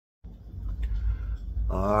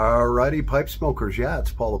Alrighty, pipe smokers. Yeah,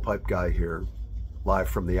 it's Paul the Pipe Guy here, live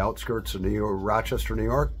from the outskirts of Rochester, New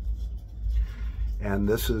York. And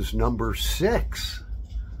this is number 6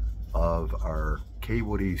 of our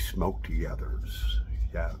Kaywoodie smoke-togethers.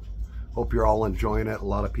 Yeah, hope you're all enjoying it. A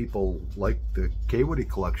lot of people like the Kaywoodie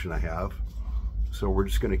collection I have, so we're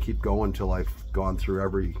just going to keep going until I've gone through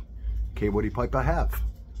every Kaywoodie pipe I have.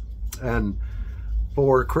 And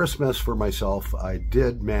for Christmas, for myself, I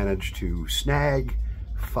did manage to snag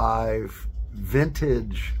 5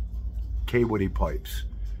 vintage Kaywoodie pipes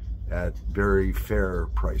at very fair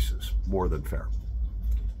prices, more than fair.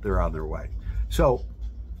 They're on their way. So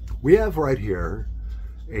we have right here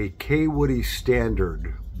a Kaywoodie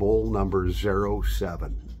Standard bowl number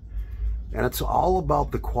 07. And it's all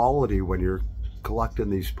about the quality when you're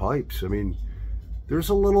collecting these pipes. I mean, there's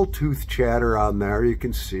a little tooth chatter on there. You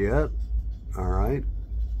can see it. All right.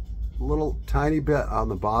 A little tiny bit on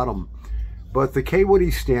the bottom. But the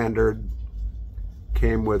Kaywoodie Standard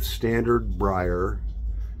came with standard briar.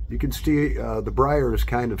 You can see the briar is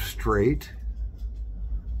kind of straight.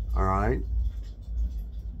 All right.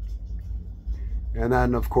 And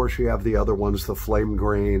then, of course, you have the other ones, the flame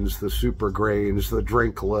grains, the super grains, the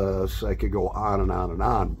drinkless. I could go on and on and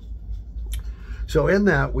on. So in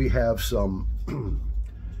that, we have some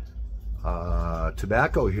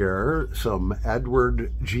tobacco here, some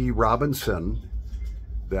Edward G. Robinson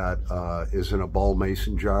that is in a ball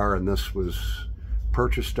mason jar, and this was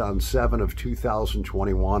purchased on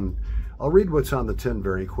 7/2021. I'll read what's on the tin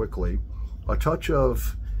very quickly. A touch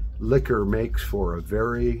of liquor makes for a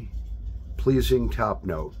very pleasing top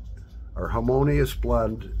note, a harmonious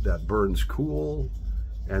blend that burns cool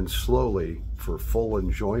and slowly for full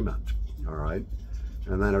enjoyment. All right.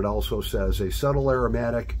 And then it also says a subtle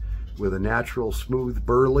aromatic with a natural smooth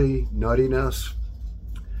burley nuttiness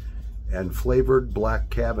and flavored black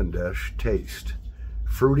Cavendish taste.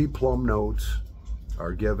 Fruity plum notes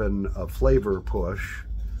are given a flavor push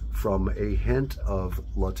from a hint of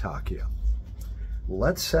Latakia.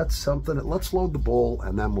 Let's set something, let's load the bowl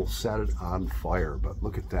and then we'll set it on fire. But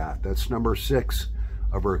look at that. That's number 6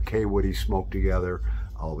 of our Kaywoodie smoke together.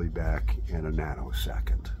 I'll be back in a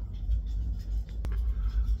nanosecond.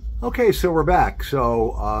 Okay, so we're back.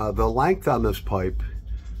 So the length on this pipe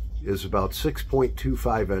is about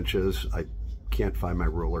 6.25 inches. I can't find my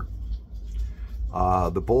ruler.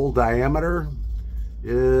 The bowl diameter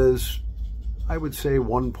is, I would say,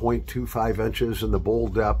 1.25 inches, and the bowl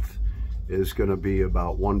depth is going to be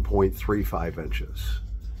about 1.35 inches.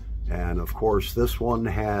 And of course, this one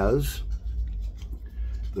has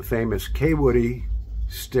the famous Kaywoodie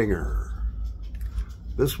Stinger.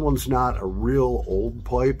 This one's not a real old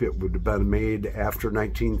pipe. It would have been made after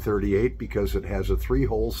 1938 because it has a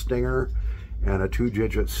 3-hole stinger and a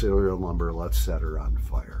 2-digit serial number. Let's set her on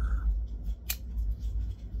fire.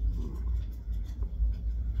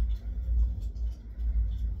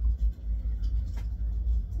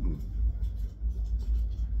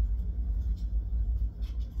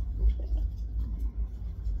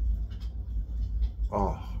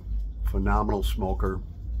 Oh, phenomenal smoker.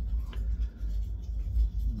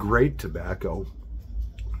 Great tobacco.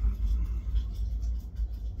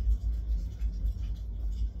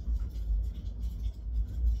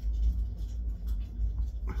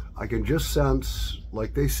 I can just sense,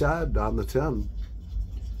 like they said on the tin,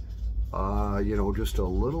 you know, just a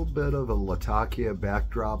little bit of a Latakia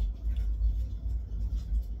backdrop.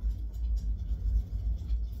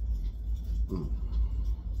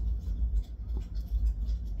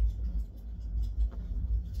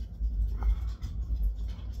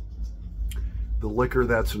 The liquor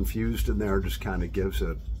that's infused in there just kind of gives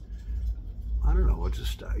it, I don't know, it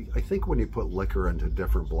just, I think when you put liquor into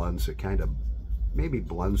different blends, it kind of maybe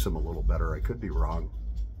blends them a little better. I could be wrong.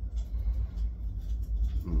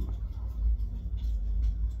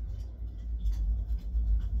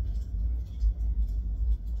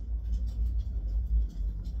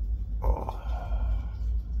 Oh,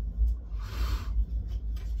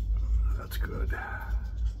 that's good.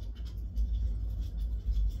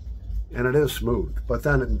 And it is smooth, but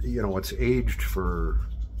then, you know, it's aged for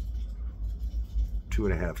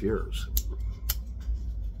 2.5 years.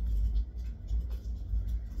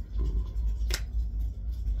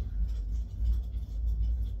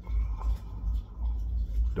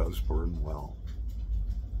 Does burn well.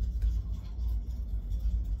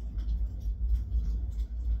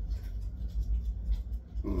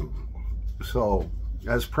 So,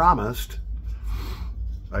 as promised,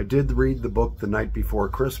 I did read the book the night before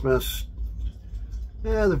Christmas.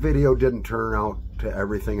 Yeah, the video didn't turn out to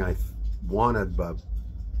everything I wanted, but,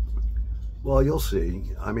 well, you'll see.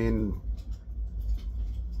 I mean,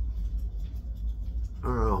 I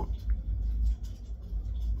don't know.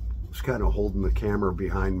 I was kind of holding the camera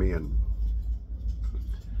behind me and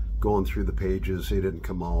going through the pages. They didn't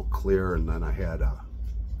come all clear, and then I had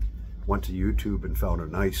went to YouTube and found a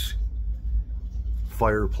nice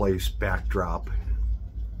fireplace backdrop.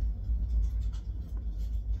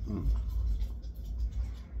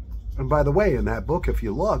 And by the way, in that book, if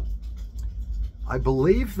you look, I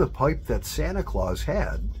believe the pipe that Santa Claus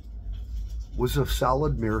had was a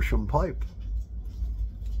solid meerschaum pipe.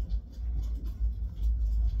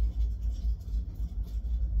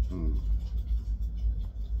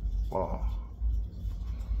 Oh.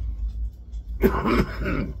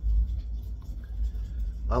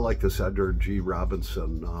 I like this Edgar G.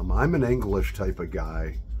 Robinson. I'm an English type of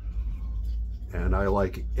guy, and I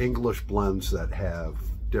like English blends that have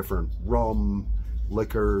different rum,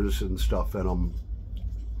 liquors, and stuff in them.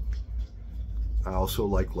 I also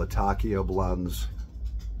like Latakia blends.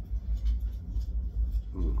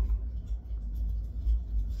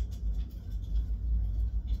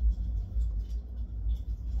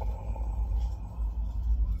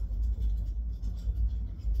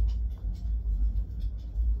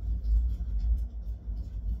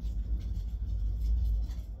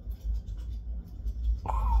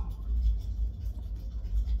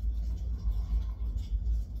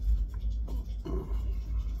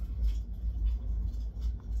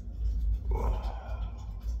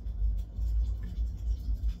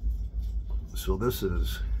 So this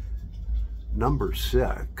is number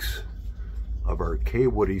 6 of our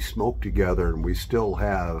Kaywoodie Smoke Together, and we still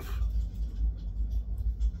have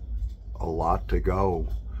a lot to go.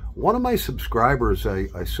 One of my subscribers,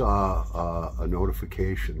 I saw a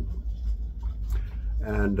notification,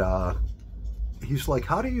 and he's like,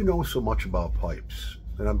 how do you know so much about pipes?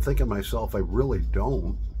 And I'm thinking to myself, I really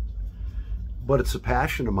don't, but it's a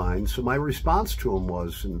passion of mine. So my response to him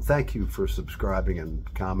was, and thank you for subscribing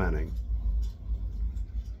and commenting.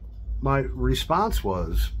 My response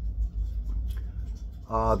was,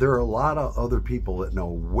 there are a lot of other people that know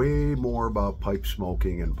way more about pipe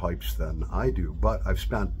smoking and pipes than I do, but I've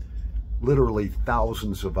spent literally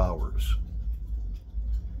thousands of hours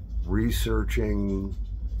researching,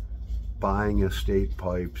 buying estate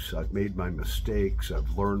pipes. I've made my mistakes,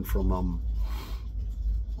 I've learned from them,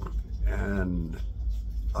 and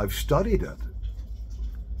I've studied it.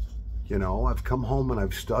 You know, I've come home and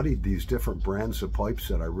I've studied these different brands of pipes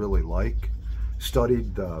that I really like,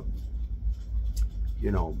 studied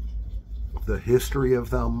you know, the history of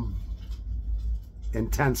them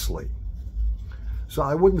intensely. So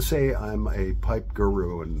I wouldn't say I'm a pipe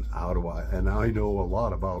guru and I know a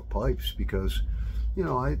lot about pipes, because, you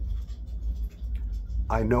know,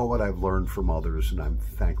 I know what I've learned from others, and I'm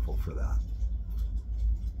thankful for that.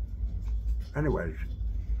 Anyway,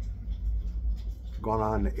 gone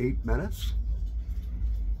on 8 minutes.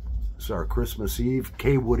 It's our Christmas Eve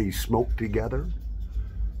Kaywoodie Smoke Together.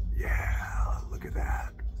 Yeah, look at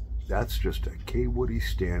that. That's just a Kaywoodie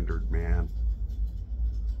standard, man.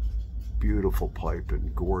 Beautiful pipe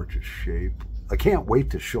in gorgeous shape. I can't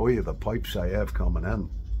wait to show you the pipes I have coming in.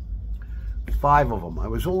 5 of them. I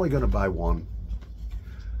was only going to buy 1.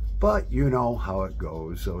 But you know how it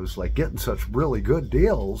goes. I was like getting such really good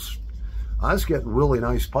deals. I was getting really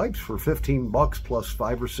nice pipes for 15 bucks plus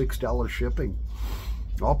 $5 or $6 shipping.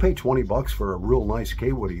 I'll pay 20 bucks for a real nice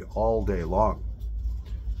Kaywoodie all day long.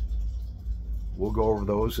 We'll go over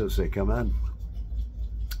those as they come in.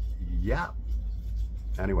 Yeah.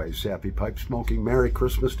 Anyways, happy pipe smoking. Merry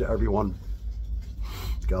Christmas to everyone.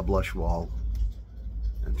 God bless you all.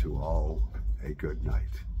 And to all, a good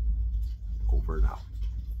night. Over and out.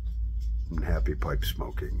 And happy pipe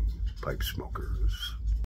smoking, pipe smokers.